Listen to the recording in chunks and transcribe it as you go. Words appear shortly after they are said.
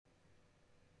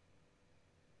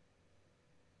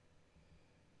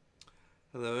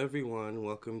Hello, everyone.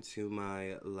 Welcome to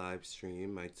my live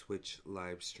stream, my Twitch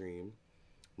live stream.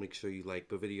 Make sure you like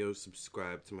the video,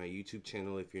 subscribe to my YouTube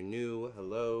channel if you're new.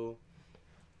 Hello.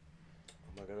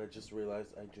 Oh my god, I just realized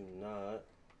I do not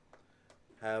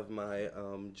have my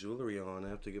jewelry on. I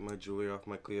have to get my jewelry off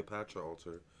my Cleopatra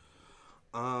altar.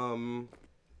 Um,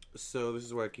 so this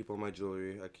is where I keep all my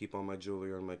jewelry. I keep all my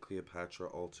jewelry on my Cleopatra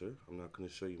altar. I'm not going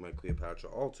to show you my Cleopatra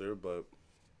altar, but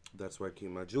that's where I keep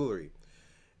my jewelry.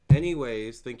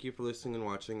 Anyways, thank you for listening and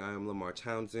watching. I am Lamar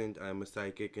Townsend. I am a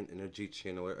psychic, an energy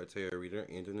channeler, a tarot reader,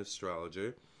 and an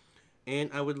astrologer. And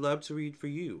I would love to read for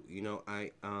you.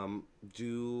 I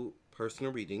do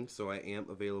personal readings, so I am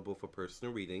available for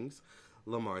personal readings.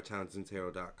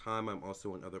 LamarTownsendTarot.com. I'm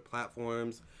also on other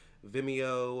platforms: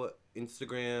 Vimeo,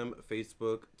 Instagram,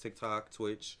 Facebook, TikTok,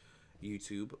 Twitch,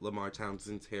 YouTube. Lamar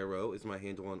Townsend Tarot is my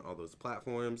handle on all those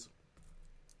platforms.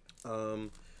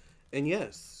 Um, and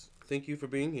yes, thank you for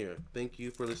being here. Thank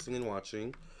you for listening and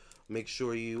watching. Make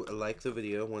sure you like the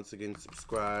video. Once again,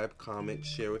 subscribe, comment,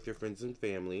 share with your friends and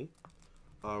family.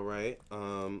 All right.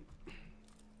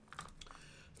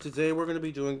 Today we're going to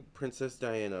be doing Princess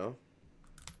Diana.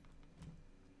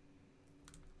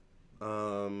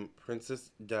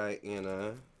 Princess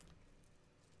Diana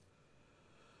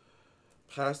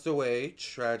passed away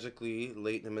tragically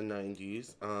late in the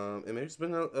 90s. And there's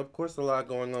been, of course, a lot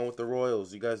going on with the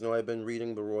royals. You guys know I've been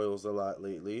reading the royals a lot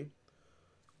lately.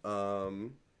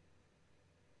 Um,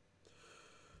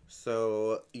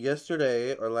 So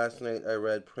yesterday or last night, I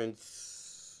read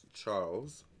Prince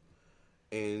Charles,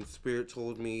 and Spirit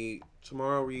told me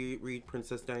tomorrow we read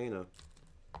Princess Diana.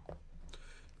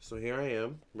 So here I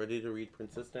am, ready to read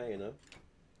Princess Diana,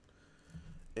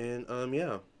 and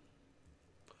yeah.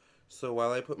 So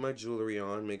while I put my jewelry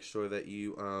on, make sure that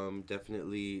you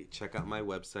definitely check out my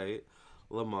website,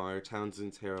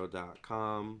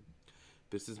 LamarTownsendTarot.com.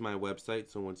 This is my website,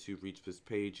 so once you reach this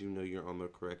page, you know you're on the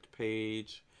correct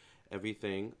page.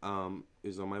 Everything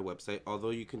is on my website. Although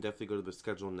you can definitely go to the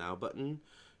Schedule Now button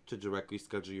to directly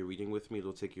schedule your reading with me.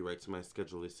 It'll take you right to my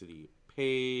Schedulicity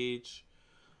page.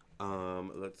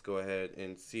 Let's go ahead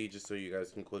and see, just so you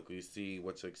guys can quickly see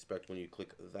what to expect when you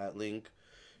click that link,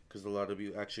 because a lot of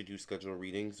you actually do schedule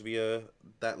readings via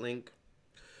that link.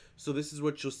 So this is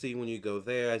what you'll see when you go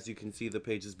there. As you can see, the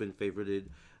page has been favorited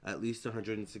at least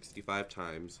 165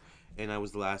 times, and I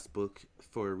was the last book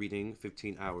for a reading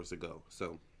 15 hours ago.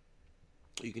 So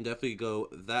you can definitely go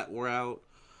that route.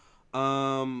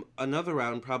 Another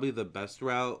route, and probably the best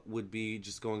route, would be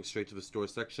just going straight to the store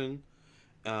section.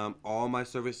 All my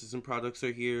services and products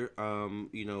are here.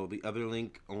 The other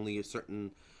link, only a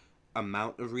certain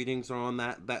amount of readings are on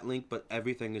that link, but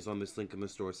everything is on this link in the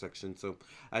store section. So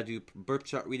I do birth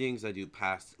chart readings, I do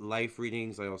past life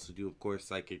readings, I also do, of course,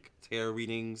 psychic tarot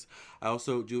readings. I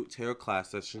also do tarot class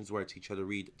sessions where I teach how to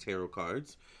read tarot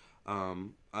cards.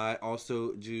 I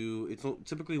also do, it's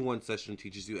typically one session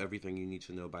teaches you everything you need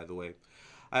to know, by the way.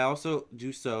 I also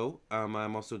do sew.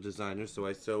 I'm also a designer, so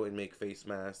I sew and make face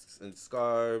masks and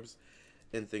scarves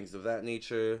and things of that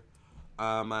nature.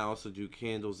 I also do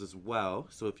candles as well,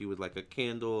 so if you would like a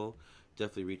candle,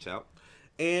 definitely reach out.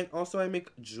 And also, I make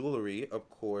jewelry, of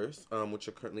course, which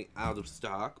are currently out of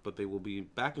stock, but they will be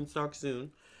back in stock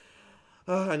soon.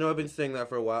 I know I've been saying that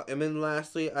for a while. And then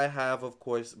lastly, I have, of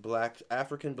course, black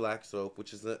African black soap,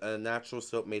 which is a natural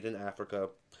soap made in Africa.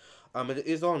 It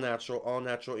is all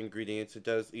natural ingredients. It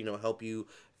does, help you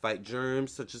fight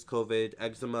germs such as COVID,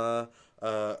 eczema,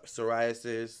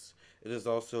 psoriasis. It is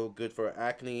also good for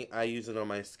acne. I use it on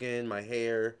my skin, my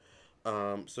hair.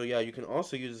 So yeah, you can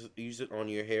also use it on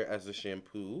your hair as a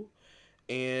shampoo.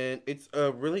 And it's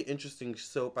a really interesting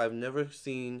soap. I've never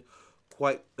seen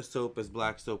quite a soap as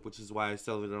black soap, which is why I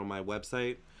sell it on my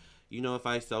website. If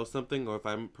I sell something or if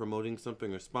I'm promoting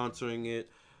something or sponsoring it,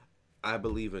 I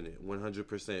believe in it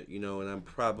 100%, and I'm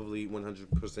probably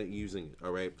 100% using it,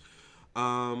 all right?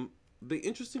 The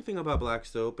interesting thing about black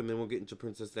soap, and then we'll get into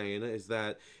Princess Diana, is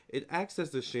that it acts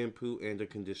as a shampoo and a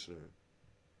conditioner.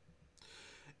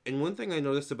 And one thing I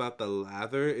noticed about the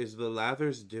lather is the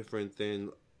lather's different than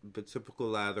the typical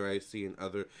lather I see in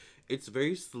other. It's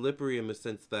very slippery in the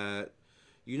sense that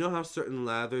you know how certain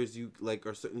lathers you like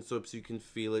or certain soaps you can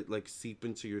feel it like seep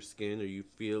into your skin, or you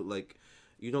feel like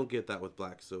you don't get that with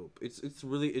black soap. It's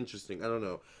really interesting. I don't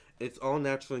know. It's all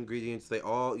natural ingredients. They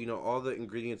all, all the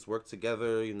ingredients work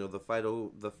together. The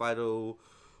phyto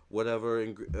whatever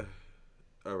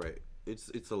all right.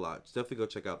 It's a lot. Definitely go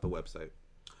check out the website.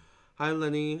 Hi,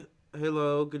 Lenny.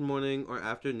 Hello, good morning or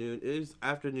afternoon. It is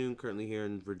afternoon currently here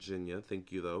in Virginia.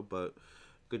 Thank you, though, but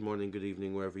good morning, good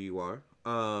evening, wherever you are.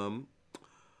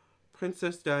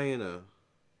 Princess Diana.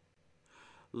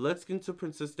 Let's get into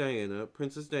Princess Diana.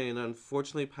 Princess Diana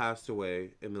unfortunately passed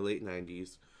away in the late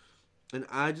 90s, and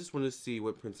I just want to see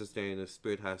what Princess Diana's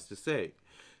spirit has to say.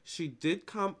 She did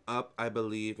come up, I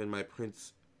believe, in my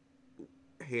Prince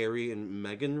Harry and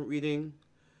Meghan reading.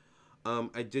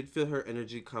 I did feel her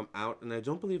energy come out, and I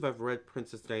don't believe I've read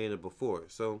Princess Diana before.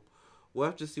 So we'll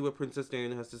have to see what Princess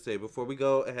Diana has to say. Before we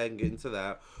go ahead and get into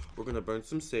that, we're going to burn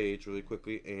some sage really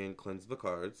quickly and cleanse the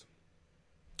cards.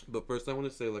 But first, I want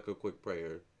to say like a quick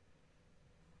prayer.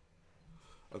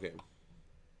 Okay.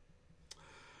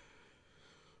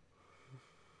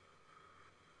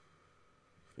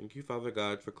 Thank you, Father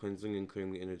God, for cleansing and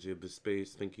clearing the energy of this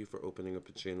space. Thank you for opening up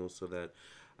a channel so that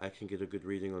I can get a good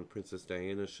reading on Princess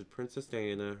Diana. Should Princess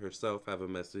Diana herself have a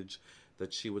message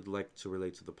that she would like to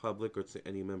relate to the public or to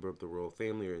any member of the royal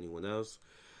family or anyone else,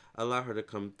 allow her to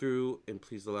come through, and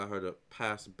please allow her to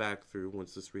pass back through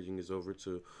once this reading is over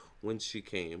to when she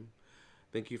came.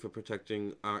 Thank you for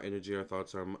protecting our energy, our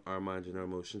thoughts, our mind, and our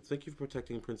emotions. Thank you for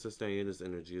protecting Princess Diana's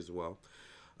energy as well,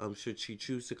 should she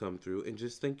choose to come through. And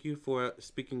just thank you for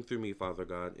speaking through me, Father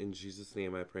God. In Jesus'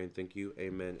 name I pray and thank you.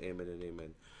 Amen, amen, and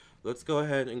amen. Let's go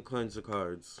ahead and cleanse the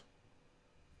cards.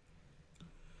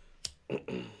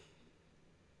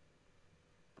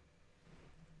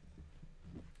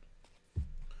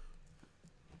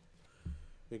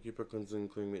 Thank you for cleansing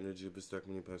and clearing my energy of this dark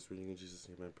many past reading. In Jesus'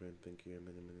 name I pray and thank you.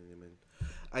 Amen, amen, and amen.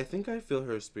 I think I feel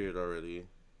her spirit already.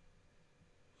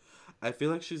 I feel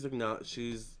like she's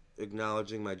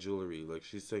acknowledging my jewelry. Like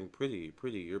she's saying, pretty,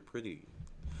 pretty, you're pretty.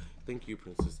 Thank you,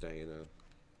 Princess Diana.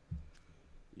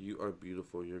 You are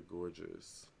beautiful. You're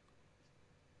gorgeous.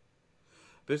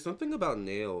 There's something about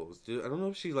nails, dude. I don't know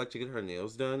if she like to get her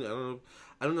nails done.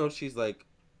 I don't know if she's like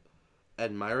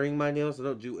admiring my nails. I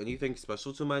don't do anything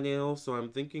special to my nails, so I'm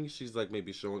thinking she's like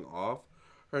maybe showing off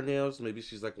her nails. Maybe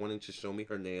she's like wanting to show me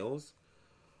her nails.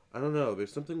 I don't know.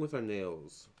 There's something with her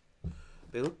nails.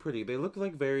 They look pretty. They look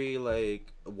like very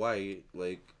like white,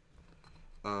 like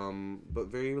but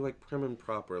very like prim and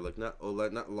proper. Like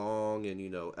not long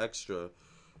and extra.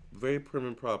 Very prim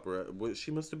and proper.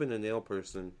 She must have been a nail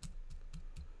person.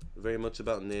 Very much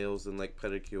about nails and like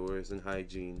pedicures and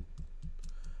hygiene.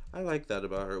 I like that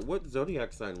about her. What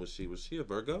zodiac sign was she? Was she a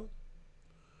Virgo?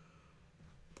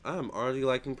 I'm already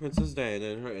liking Princess Diana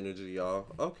and her energy, y'all.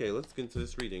 Okay, let's get into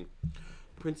this reading.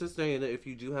 Princess Diana, if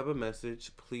you do have a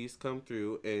message, please come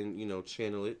through and,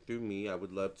 channel it through me. I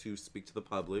would love to speak to the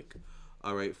public,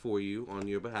 all right, for you on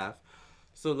your behalf.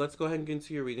 So let's go ahead and get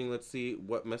into your reading. Let's see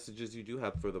what messages you do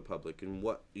have for the public and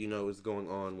what, is going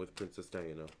on with Princess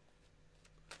Diana.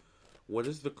 What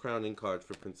is the crowning card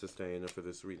for Princess Diana for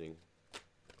this reading?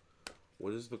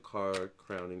 What is the card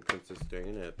crowning Princess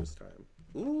Diana at this time?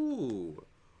 Ooh.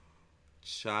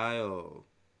 Child.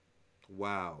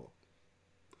 Wow.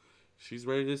 She's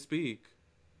ready to speak.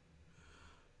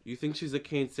 You think she's a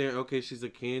Cancer? Okay, she's a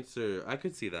Cancer. I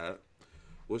could see that.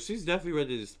 Well, she's definitely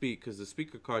ready to speak because the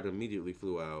speaker card immediately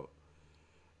flew out.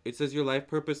 It says your life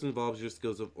purpose involves your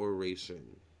skills of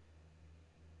oration.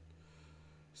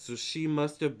 So she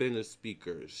must have been a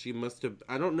speaker. She must have...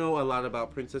 I don't know a lot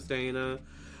about Princess Diana.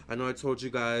 I know I told you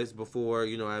guys before,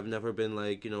 I've never been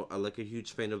like, a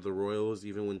huge fan of the royals,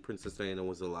 even when Princess Diana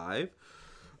was alive.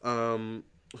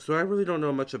 So I really don't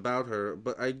know much about her,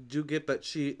 but I do get that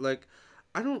she, like,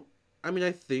 I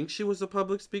think she was a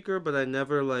public speaker, but I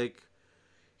never, like,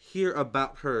 hear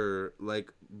about her,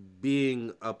 like,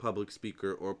 being a public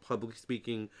speaker or public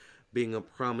speaking being a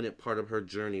prominent part of her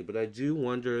journey. But I do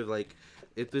wonder, like,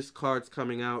 if this card's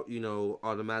coming out,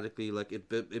 automatically, like,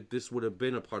 if this would have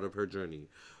been a part of her journey.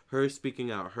 Her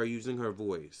speaking out, her using her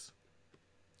voice.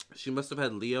 She must have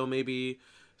had Leo, maybe,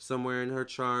 somewhere in her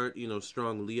chart,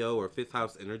 strong Leo or 5th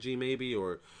house energy maybe,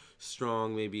 or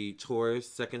strong maybe Taurus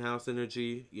 2nd house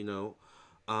energy,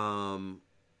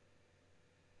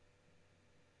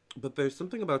 but there's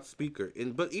something about speaker.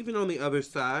 But even on the other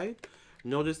side,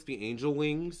 notice the angel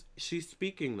wings. She's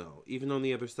speaking though, even on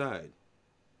the other side.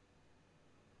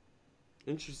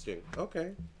 Interesting.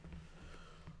 Okay.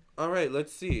 All right,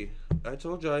 let's see. I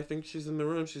told you I think she's in the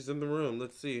room. She's in the room.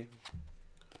 Let's see.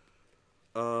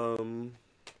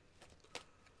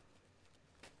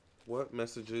 What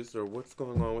messages or what's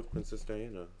going on with Princess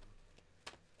Diana?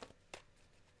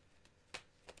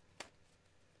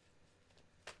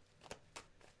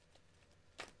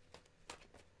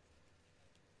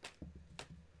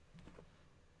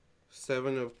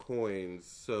 Seven of Coins.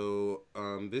 So,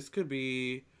 this could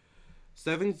be...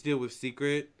 Sevens deal with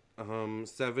secret.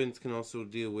 Sevens can also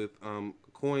deal with,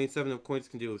 coins. 7 of Coins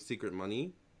can deal with secret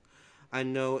money. I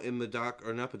know in the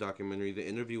not the documentary, the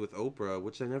interview with Oprah,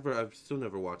 which I've still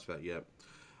never watched that yet.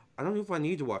 I don't know if I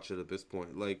need to watch it at this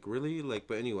point. Like, really? Like,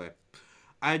 but anyway.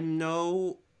 I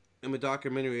know in the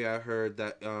documentary I heard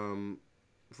that from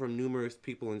numerous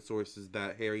people and sources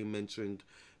that Harry mentioned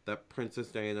that Princess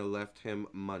Diana left him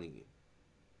money.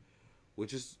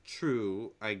 Which is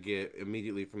true, I get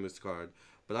immediately from this card.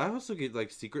 But I also get like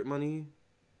secret money.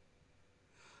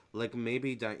 Like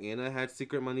maybe Diana had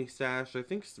secret money stashed. I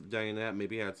think Diana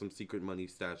maybe had some secret money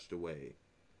stashed away.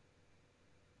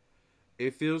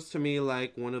 It feels to me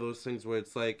like one of those things where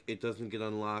it's like it doesn't get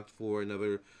unlocked for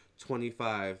another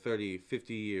 25, 30,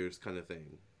 50 years kind of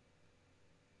thing.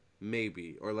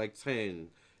 Maybe. Or like 10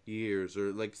 years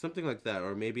or like something like that.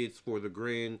 Or maybe it's for the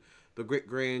great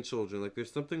grandchildren. Like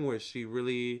there's something where she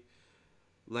really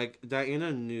like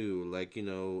Diana knew like, you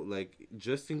know, like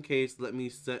just in case let me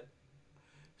set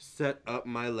up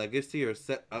my legacy or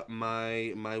set up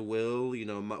my will, you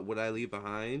know, what I leave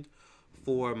behind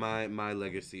for my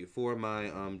legacy, for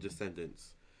my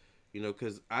descendants. You know,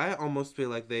 cuz I almost feel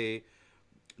like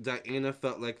Diana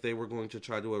felt like they were going to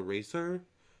try to erase her.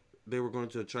 They were going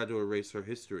to try to erase her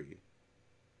history.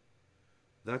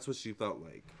 That's what she felt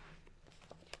like.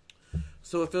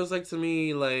 So it feels like to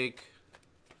me like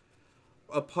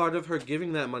a part of her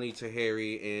giving that money to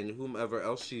Harry and whomever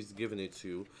else she's given it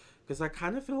to, because I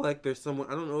kind of feel like there's someone,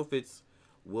 I don't know if it's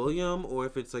William or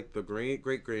if it's like the great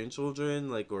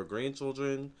grandchildren, like, or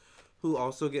grandchildren who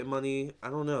also get money. I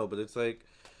don't know, but it's like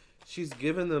she's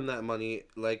given them that money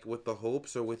like with the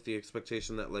hopes or with the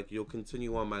expectation that like you'll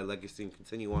continue on my legacy and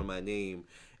continue on my name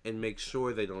and make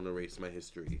sure they don't erase my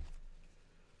history.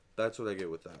 That's what I get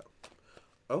with that.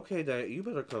 Okay, Diane, you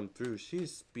better come through.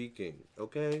 She's speaking,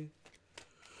 okay?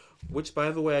 Which, by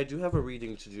the way, I do have a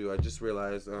reading to do. I just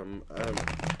realized I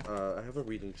have a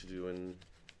reading to do, and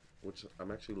which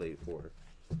I'm actually late for.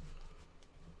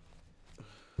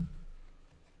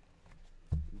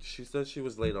 She says she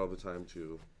was late all the time,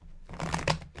 too.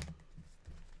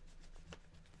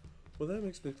 Well, that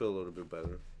makes me feel a little bit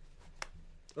better.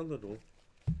 A little.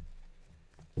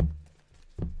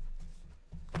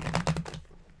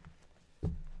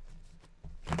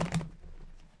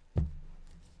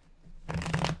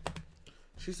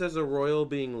 She says a royal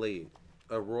being late.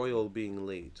 A royal being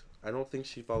late. I don't think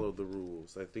she followed the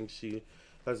rules. I think she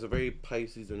has a very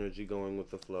Pisces energy going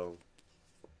with the flow.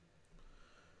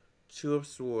 Two of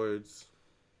Swords.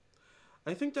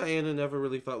 I think Diana never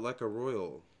really felt like a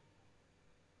royal.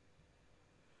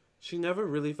 She never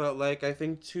really felt like, I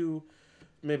think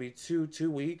maybe two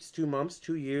weeks, 2 months,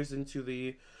 2 years into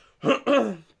the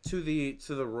to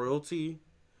the royalty,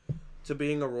 to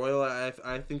being a royal,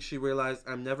 I think she realized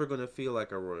I'm never going to feel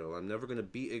like a royal. I'm never going to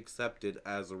be accepted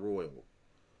as a royal.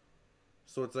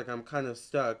 So it's like I'm kind of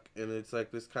stuck, and it's like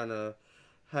this kind of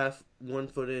half 1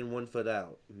 foot in, 1 foot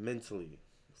out mentally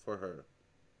for her.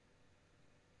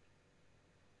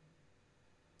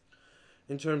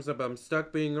 In terms of I'm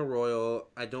stuck being a royal,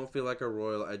 I don't feel like a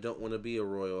royal, I don't want to be a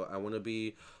royal, I want to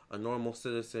be a normal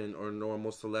citizen or a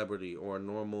normal celebrity or a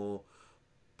normal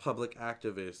public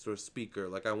activist or speaker.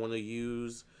 Like I want to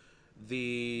use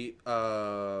the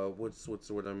what's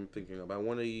the word I'm thinking of? I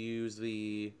want to use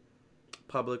the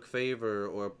public favor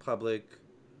or public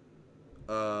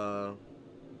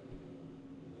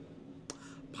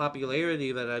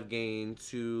popularity that I've gained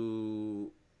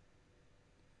to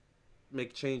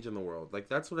make change in the world. Like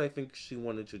that's what I think she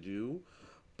wanted to do,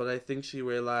 but I think she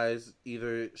realized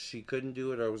either she couldn't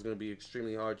do it or it was going to be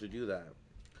extremely hard to do that.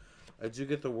 I do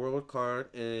get the World card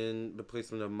in the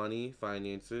placement of money,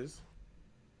 finances.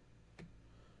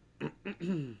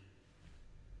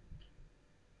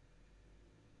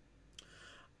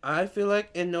 I feel like,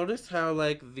 and notice how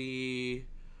like I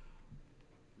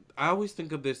always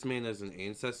think of this man as an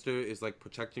ancestor, is like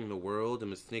protecting the world,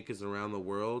 and the snake is around the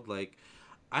world. Like,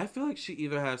 I feel like she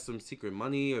either has some secret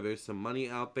money or there's some money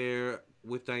out there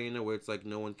with Diana where it's like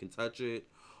no one can touch it,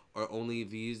 or only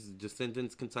these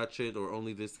descendants can touch it, or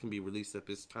only this can be released at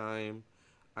this time.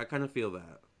 I kind of feel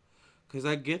that. Because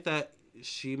I get that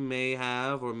she may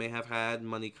have or may have had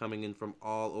money coming in from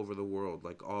all over the world,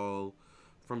 like all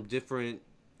from different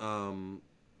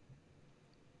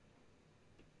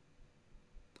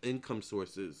income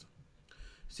sources.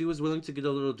 She was willing to get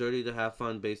a little dirty to have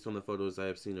fun based on the photos I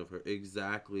have seen of her.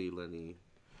 Exactly, Lenny.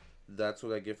 That's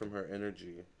what I get from her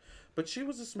energy. But she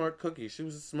was a smart cookie. She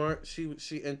was a smart...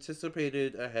 She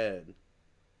anticipated ahead.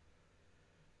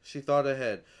 She thought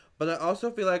ahead. But I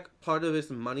also feel like part of this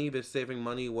money, this saving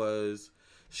money, was...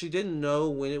 She didn't know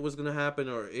when it was going to happen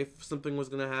or if something was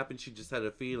going to happen. She just had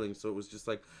a feeling. So it was just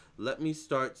like, let me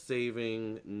start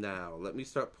saving now. Let me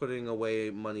start putting away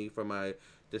money for my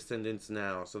descendants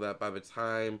now. So that by the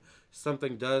time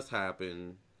something does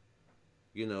happen,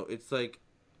 you know, it's like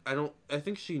I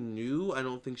think she knew. I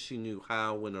don't think she knew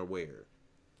how, when, or where.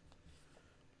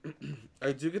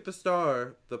 I do get the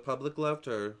star. The public loved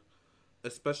her,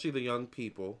 especially the young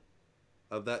people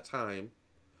of that time.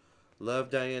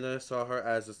 Loved Diana, saw her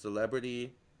as a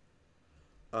celebrity.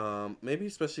 Maybe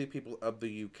especially people of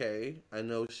the UK. I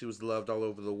know she was loved all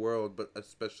over the world, but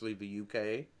especially the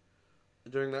UK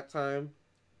during that time.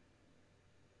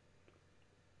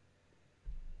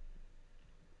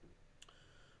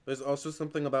 There's also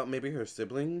something about maybe her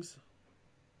siblings.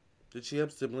 Did she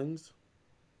have siblings?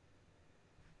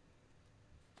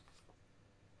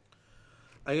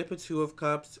 I get the Two of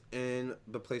Cups in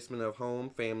the placement of home,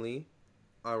 family.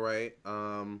 All right.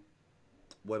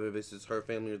 Whether this is her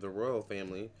family or the royal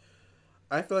family,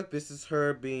 I feel like this is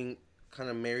her being kind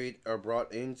of married or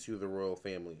brought into the royal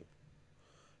family,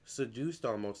 seduced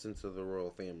almost into the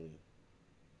royal family.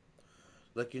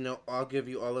 Like, I'll give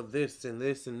you all of this and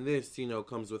this and this,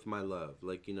 comes with my love.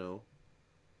 Like,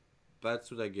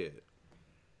 that's what I get.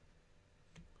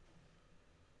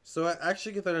 So I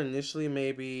actually get that initially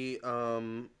maybe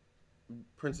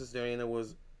Princess Diana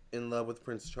was in love with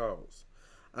Prince Charles.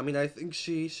 I mean, I think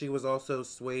she was also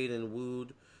swayed and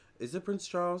wooed. Is it Prince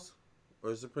Charles,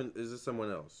 or is it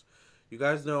someone else? You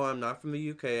guys know I'm not from the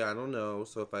UK. I don't know.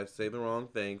 So if I say the wrong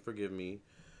thing, forgive me.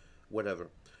 Whatever.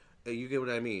 You get what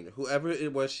I mean. Whoever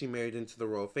it was she married into the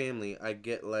royal family, I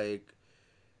get like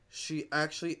she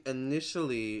actually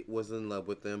initially was in love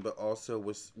with them, but also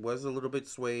was a little bit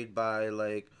swayed by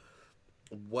like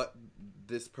what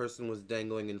this person was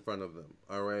dangling in front of them.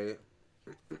 All right.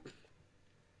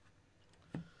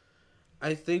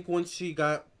 I think once she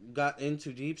got in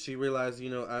too deep, she realized,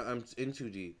 I'm in too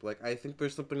deep. Like, I think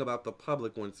there's something about the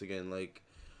public once again. Like,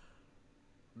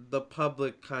 the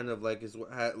public kind of like is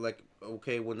like,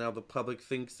 okay, well now the public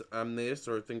thinks I'm this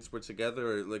or thinks we're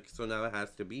together, or like, so now it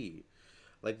has to be.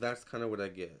 Like, that's kind of what I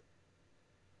get.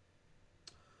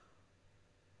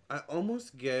 I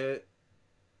almost get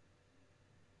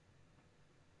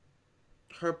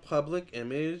her public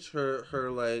image. Her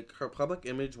public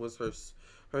image was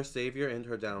her savior and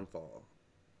her downfall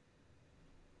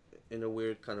in a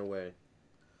weird kind of way.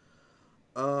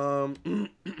 Um,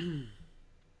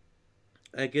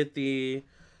 I get these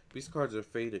cards are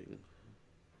fading.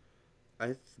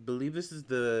 Believe this is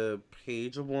the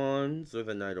Page of Wands or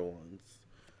the Knight of Wands.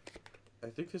 I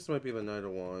think this might be the Knight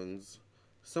of Wands.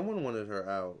 Someone wanted her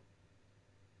out.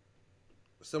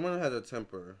 Someone had a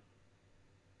temper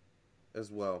as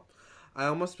well. I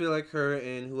almost feel like her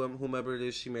and whomever it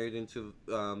is she married into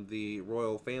the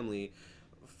royal family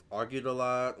argued a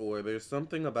lot, or there's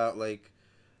something about like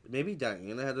maybe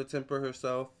Diana had a temper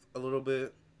herself a little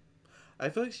bit. I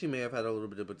feel like she may have had a little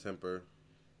bit of a temper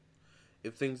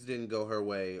if things didn't go her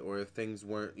way, or if things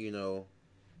weren't,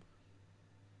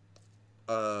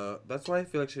 that's why I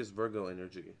feel like she has Virgo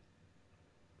energy.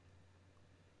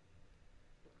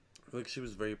 I feel like she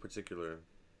was very particular.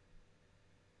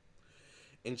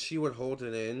 And she would hold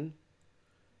it in,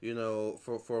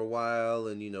 for a while,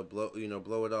 and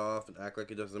blow it off and act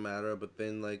like it doesn't matter. But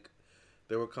then like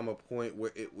there would come a point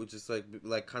where it would just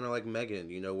like kind of like Megan,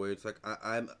 where it's like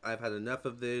I've had enough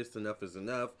of this. Enough is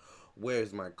enough.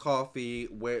 Where's my coffee?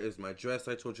 Where is my dress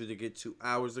I told you to get 2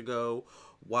 hours ago?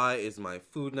 Why is my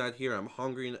food not here? I'm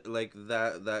hungry. Like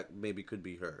that maybe could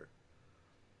be her.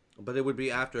 But it would be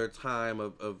after a time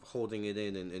of holding it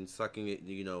in and sucking it,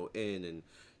 in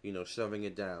and, shoving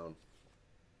it down.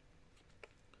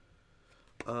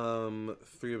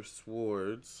 Three of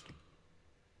Swords.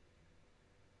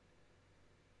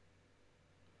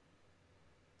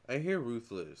 I hear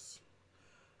ruthless.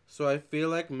 So I feel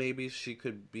like maybe she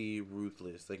could be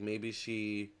ruthless. Like maybe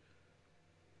she,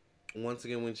 once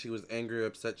again, when she was angry or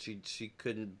upset, she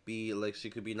couldn't be, like, she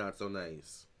could be not so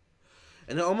nice.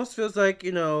 And it almost feels like,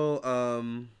 what,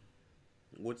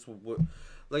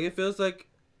 like, it feels like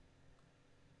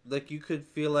you could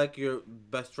feel like you're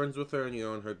best friends with her and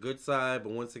you're on her good side,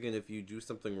 but once again, if you do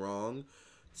something wrong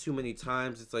too many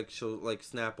times, it's like she'll like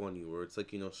snap on you, or it's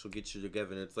like, she'll get you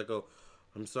together, and it's like, oh,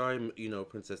 I'm sorry,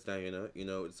 Princess Diana,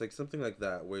 it's like something like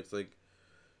that, where it's like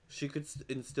she could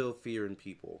instill fear in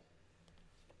people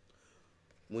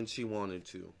when she wanted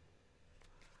to.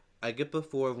 I get the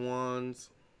Four of Wands.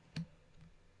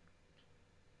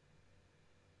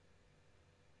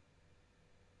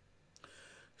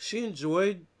 She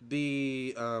enjoyed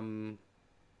the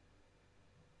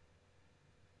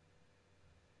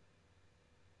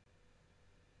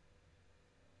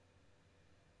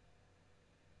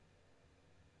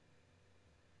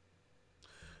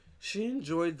she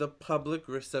enjoyed the public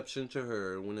reception to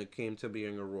her when it came to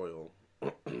being a royal.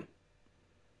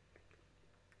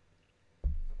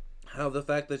 How the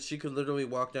fact that she could literally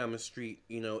walk down the street,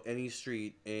 you know, any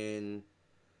street in,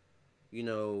 you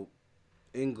know,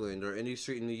 England, or any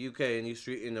street in the UK, any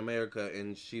street in America,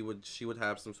 and she would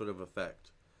have some sort of effect.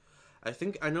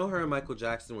 I know her and Michael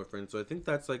Jackson were friends, so I think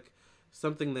that's like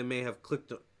something they may have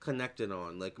connected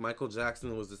on. Like Michael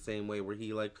Jackson was the same way, where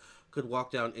he like could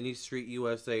walk down any street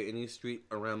USA, any street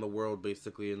around the world,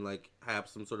 basically, and like have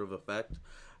some sort of effect.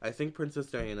 I think Princess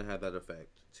Diana had that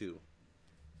effect too.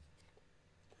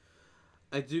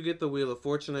 I do get the Wheel of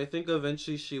Fortune. I think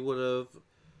eventually she would have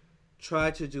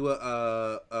tried to do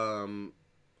a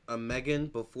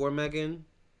Meghan before Meghan,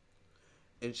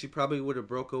 and she probably would have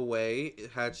broke away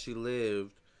had she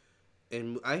lived.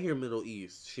 And I hear Middle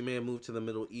East. She may have moved to the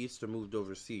Middle East or moved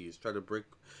overseas.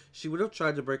 She would have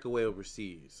tried to break away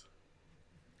overseas.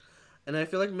 And I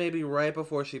feel like maybe right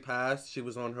before she passed, she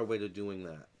was on her way to doing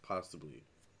that, possibly.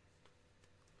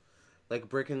 Like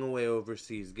breaking away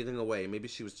overseas, getting away. Maybe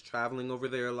she was traveling over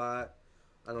there a lot.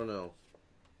 I don't know.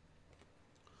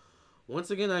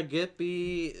 Once again, I get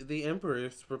the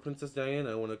Empress for Princess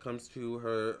Diana when it comes to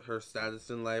her status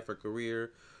in life, her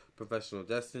career, professional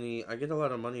destiny. I get a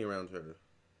lot of money around her.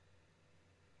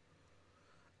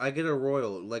 I get a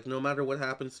royal. Like, no matter what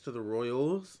happens to the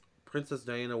royals, Princess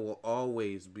Diana will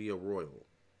always be a royal.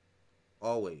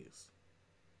 Always.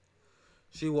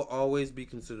 She will always be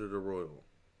considered a royal.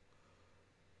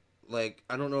 Like,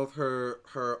 I don't know if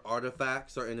her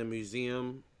artifacts are in a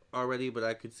museum already, but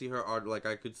I could see her art. Like,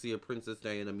 I could see a Princess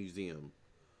Diana museum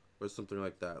or something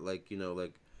like that. Like, you know,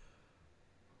 like,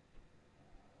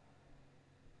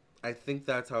 I think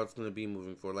that's how it's going to be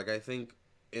moving forward. Like, I think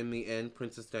in the end,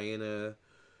 Princess Diana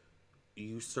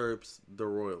usurps the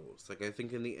royals. Like, I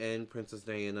think in the end, Princess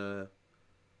Diana,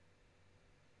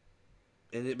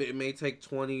 and it may take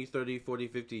 20, 30, 40,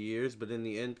 50 years, but in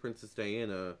the end, Princess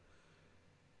Diana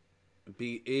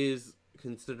is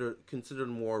considered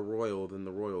more royal than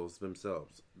the royals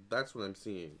themselves. That's what I'm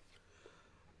seeing.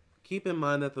 Keep in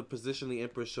mind that the position the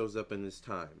Empress shows up in this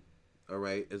time, all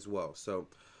right, as well. So,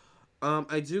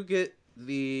 I do get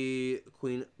the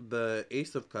Queen, the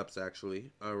Ace of Cups,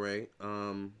 actually. All right.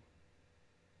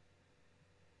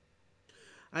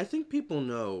 I think people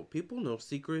know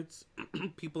secrets.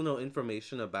 People know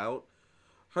information about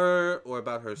her or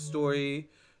about her story.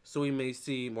 So we may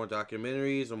see more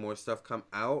documentaries or more stuff come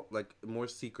out, like more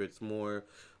secrets, more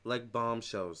like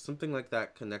bombshells, something like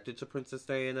that connected to Princess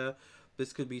Diana.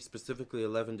 This could be specifically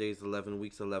 11 days, 11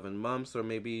 weeks, 11 months, or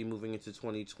maybe moving into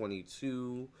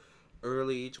 2022,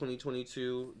 early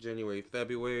 2022, January,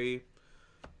 February.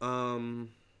 I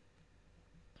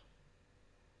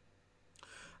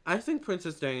think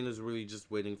Princess Diana is really just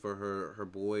waiting for her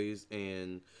boys,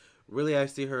 and really I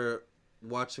see her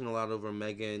watching a lot over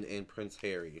Meghan and Prince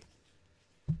Harry.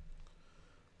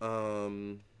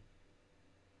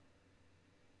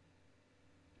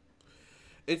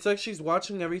 It's like she's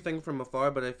watching everything from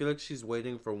afar, but I feel like she's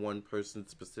waiting for one person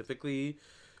specifically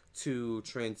to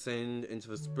transcend into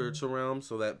the spiritual realm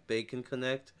so that they can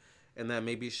connect, and that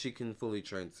maybe she can fully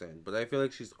transcend. But I feel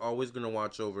like she's always going to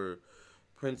watch over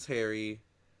Prince Harry,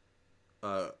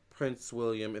 Prince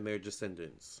William, and their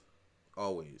descendants.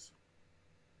 Always.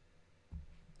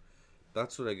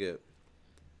 That's what I get.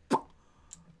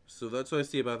 So that's what I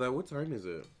see about that. What time is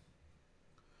it?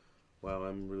 Wow,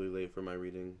 I'm really late for my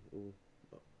reading. Ooh.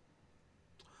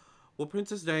 Well,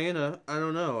 Princess Diana, I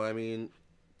don't know. I mean,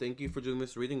 thank you for doing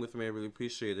this reading with me. I really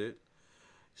appreciate it.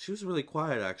 She was really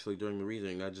quiet, actually, during the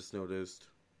reading. I just noticed.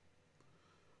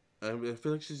 I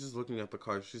feel like she's just looking at the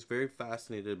cards. She's very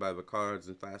fascinated by the cards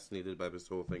and fascinated by this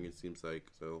whole thing, it seems like.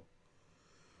 So,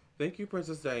 thank you,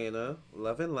 Princess Diana.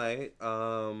 Love and light.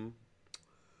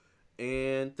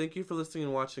 And thank you for listening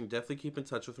and watching. Definitely keep in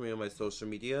touch with me on my social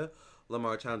media.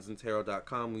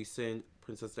 LamarTownsendTarot.com. We send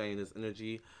Princess Diana's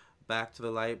energy back to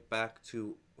the light, back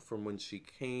to from when she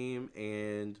came,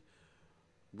 and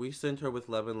we send her with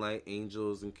love and light,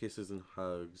 angels, and kisses and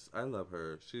hugs. I love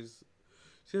her. She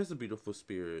has a beautiful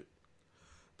spirit.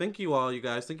 Thank you all, you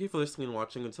guys. Thank you for listening and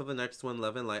watching. Until the next one,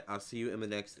 love and light. I'll see you in the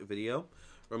next video.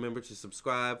 Remember to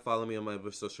subscribe, follow me on my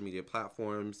other social media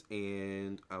platforms,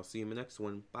 and I'll see you in the next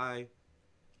one. Bye.